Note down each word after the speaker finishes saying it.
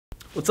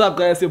What's up,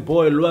 guys? Your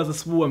boy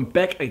Lwazi. I'm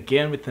back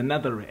again with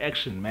another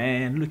reaction,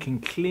 man.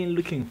 Looking clean,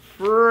 looking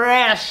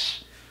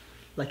fresh,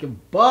 like a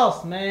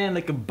boss, man,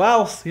 like a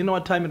boss. You know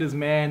what time it is,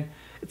 man?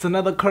 It's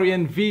another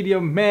Korean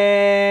video,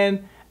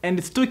 man, and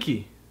it's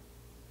Dok2.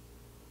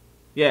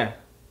 Yeah,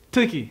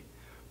 Dok2.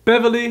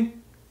 Beverly.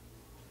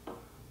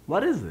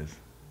 What is this?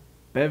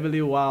 Beverly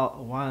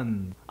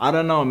 1lls. I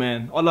don't know,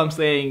 man. All I'm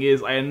saying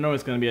is I know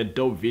it's gonna be a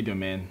dope video,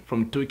 man,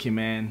 from Dok2,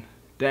 man.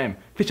 Damn,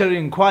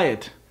 featuring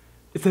Quiett.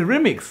 It's a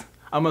remix.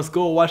 I must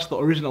go watch the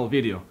original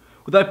video.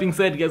 With that being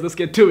said, guys, let's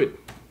get to it.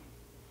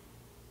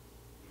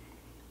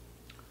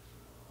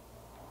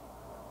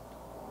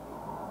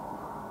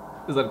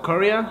 Is that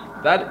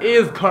Korea? That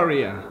is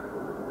Korea.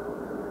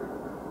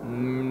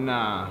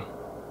 Nah.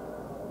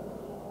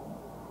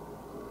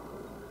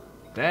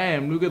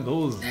 Damn, look at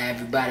those. Now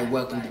everybody,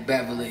 welcome to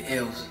Beverly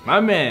 1lls. My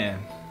man.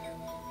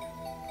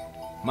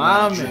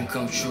 My man. Dream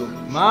come true.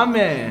 My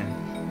man.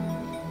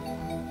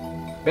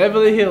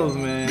 Beverly 1lls,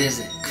 man. There's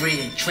a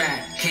green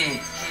track king.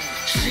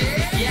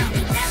 Yeah,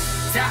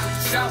 top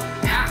so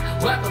high.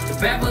 Welcome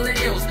to Beverly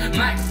 1lls.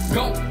 Mike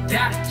go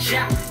down,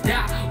 shot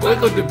down.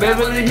 Welcome to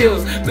Beverly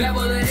 1lls.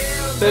 Beverly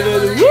 1lls.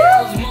 Beverly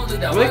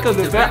 1lls. Welcome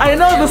to Beverly. I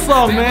know the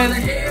song, man.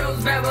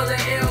 Beverly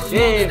 1lls.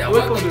 Yeah,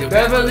 welcome to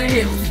Beverly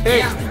 1lls.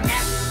 Hey.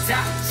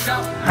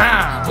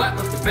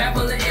 Welcome to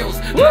Beverly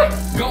 1lls. Mike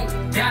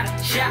go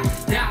down, shot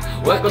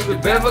down. Welcome to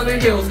Beverly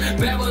 1lls.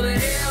 Beverly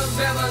 1lls.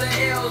 Beverly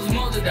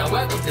 1lls.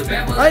 Welcome to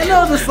Beverly 1lls. I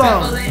know the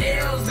song. Beverly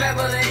 1lls.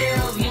 Beverly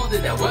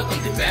 1lls.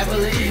 Welcome to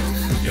Beverly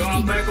 1lls. Yo,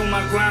 I'm back on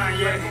my grind,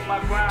 yeah.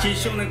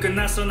 기쇼는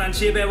끝났어, 난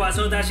집에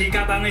와서 다시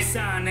가방을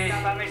싸네.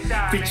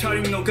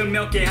 피처링 녹음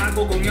몇 개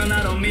하고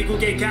공연하러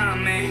미국에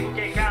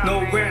가네.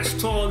 Nowhere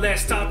store,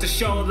 let's start the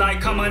show like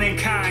Common and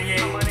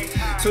Kanye.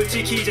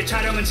 솔직히 이제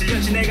촬영은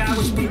질렸지. 내가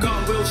하고 싶은 건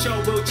will show,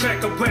 will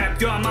track a rap.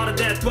 Yo, I'm out of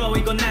that flow,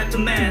 이건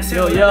aftermath.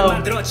 새로운 노래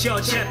만들었지,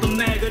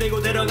 어젯밤에. 그리고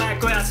들어갈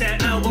거야, 새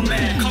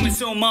앨범에. Coming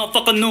soon,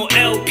 motherfucker, new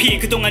LP.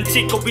 그동안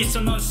찍고 있어,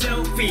 넌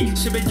selfie.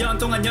 11년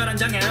동안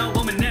 11장의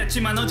앨범을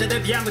냈지만 어제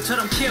데뷔한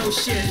것처럼 kill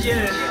shit,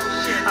 yeah.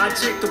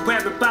 아직도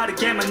랩을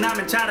빠르게만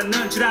하면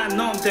잘하는 줄 아는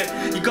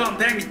놈들. 이건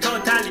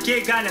 100m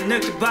달리기 가는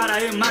느낌 봐라,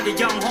 음악의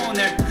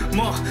영혼을.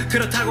 뭐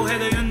그렇다고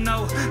해도 you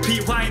know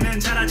BY는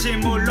잘하지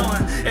물론.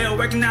 Ill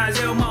recognize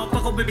ill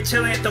motherfucker, we be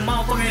chillin' at the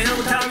motherfucking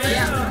hilltop,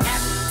 yeah.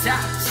 Top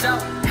so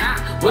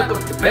high.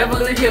 Welcome to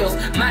Beverly 1lls.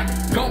 Mike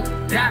go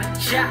down,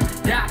 shot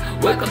down.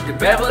 Welcome to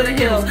Beverly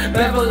 1lls.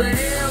 Beverly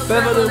 1lls.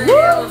 Beverly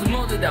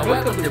 1lls.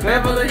 Welcome to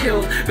Beverly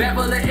 1lls.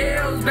 Beverly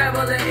 1lls.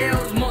 Beverly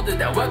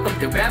 1lls. Welcome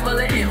to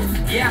Beverly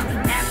 1lls. Yeah.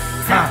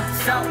 Top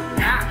so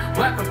high.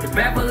 Welcome to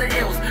Beverly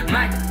 1lls.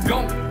 Mike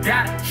go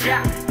down,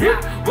 shot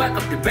down.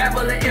 Welcome to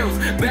Beverly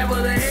 1lls.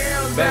 Beverly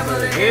 1lls.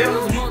 Beverly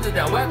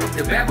 1lls. Welcome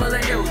to Beverly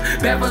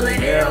 1lls. Beverly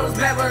 1lls.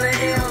 Beverly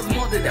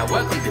 1lls.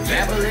 Welcome to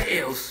Beverly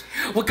 1lls.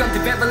 Welcome to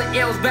Beverly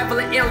 1lls.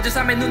 Beverly 1lls. just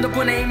하면 눈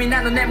덮으네 이미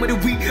나는 내 머리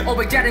위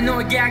 500짜리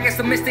너에게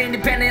하겠어 Mr.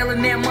 Independent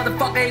일어내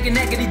motherfucker 이게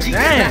내 길이지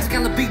Last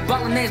color big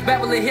ballin' names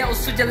Beverly 1lls.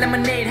 수제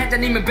lemonade 한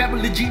잔이면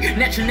Beverly G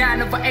Natural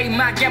 9 over 8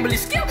 my gambling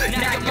skill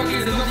나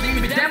여기서 너도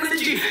이미 Beverly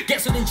G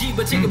개소린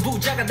집어 지금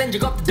부자가 된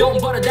적 없다 돈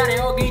벌어다내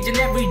여기 이젠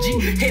every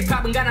G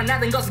힙합은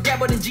가난하던 것을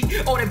깨버린 G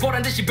오래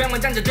보란 듯이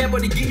백만장자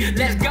돼버리기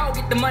Let's go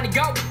get the money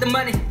go get the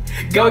money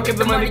Go get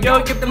the money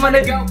go get the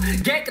money go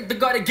get the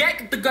gotta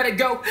get the gotta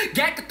go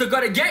get the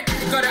gotta get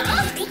the gotta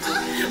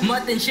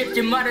뭐든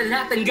쉽지 뭐를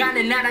하든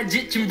간에 나라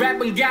지침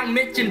랩은 그냥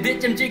미친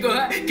뒤쯤 지고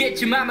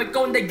get your mama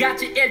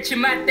꼰대같이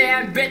일침할 때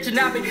I'm bitchin'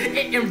 I'll be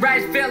eating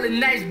rice feeling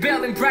nice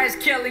billing price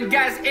killing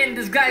guys in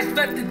disguise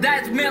 50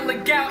 dice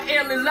milling out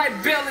illing like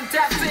billing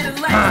top city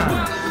like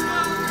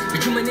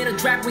요즘은 이런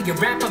trap we can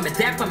rap 하면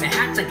dap 하면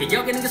핫하게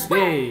여기는 게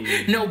swag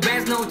No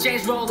bands no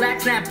change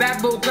Rolex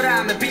snapback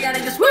부끄러우면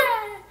피하는 게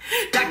swag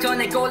딱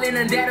전에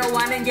꼴리는 대로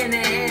하는 게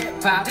내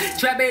힙합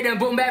트랩이든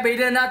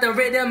붐밥이든 어떤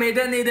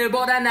리듬이든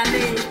이들보다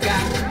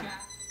나니까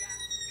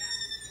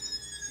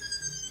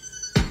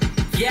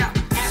Yeah,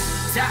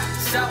 top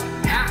so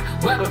high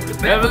Welcome to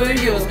Beverly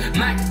 1lls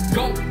Mike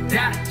go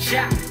down,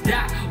 shot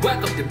down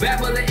Welcome to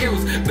Beverly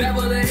 1lls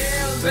Beverly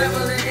 1lls,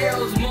 Beverly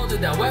 1lls 모두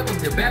다 Welcome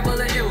to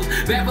Beverly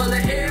 1lls Beverly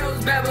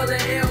 1lls, Beverly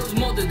 1lls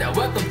모두 다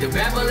Welcome to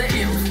Beverly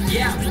 1lls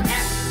Yeah,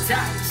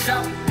 top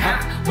so high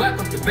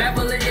Welcome to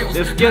Beverly 1lls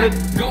Let's get it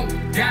Go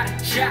down,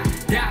 shot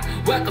down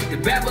Welcome to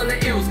Beverly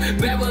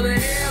 1lls Beverly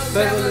 1lls,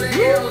 Beverly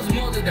 1lls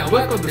모두 다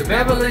Welcome to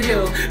Beverly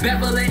 1lls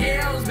Beverly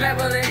 1lls,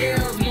 Beverly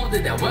 1lls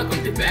모두 다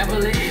Welcome to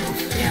Beverly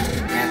 1lls Yeah,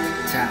 at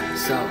the top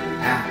so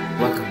high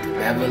Welcome to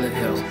Beverly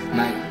 1lls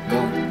Mike go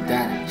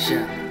down,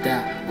 shot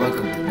down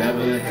Welcome to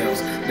Beverly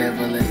 1lls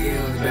Beverly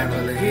 1lls,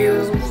 Beverly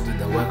 1lls 모두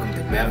다 Welcome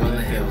to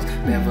Beverly 1lls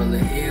Beverly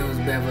 1lls,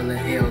 Beverly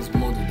 1lls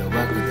모두 다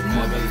Welcome to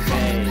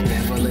motherfucking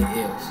Beverly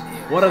 1lls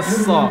What a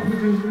song.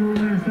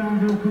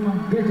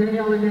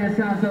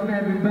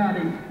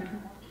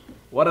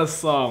 What a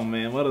song,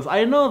 man.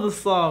 I know the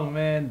song,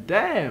 man.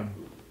 Damn.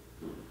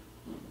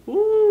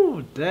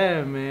 Ooh,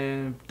 damn,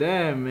 man.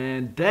 Damn,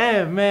 man.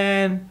 Damn,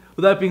 man.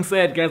 With that being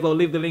said, guys, I'll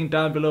leave the link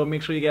down below.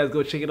 Make sure you guys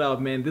go check it out,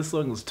 man. This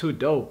song is too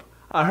dope.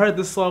 I heard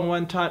this song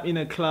one time in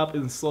a club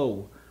in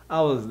Seoul. I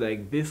was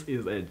like, this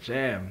is a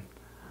jam.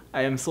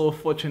 I am so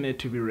fortunate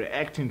to be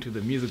reacting to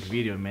the music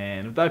video,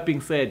 man. With that being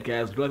said,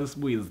 guys,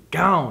 Lwazi is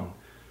gone.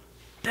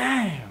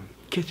 Damn.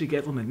 Catch you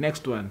guys on the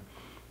next one.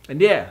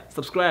 And yeah,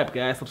 subscribe,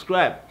 guys.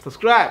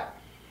 Subscribe.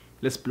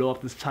 Let's blow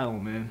up this channel,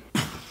 man.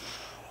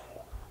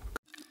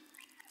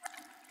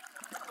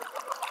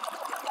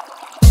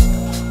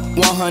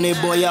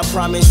 100, boy, I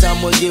promise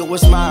I'ma get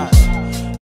what's mine.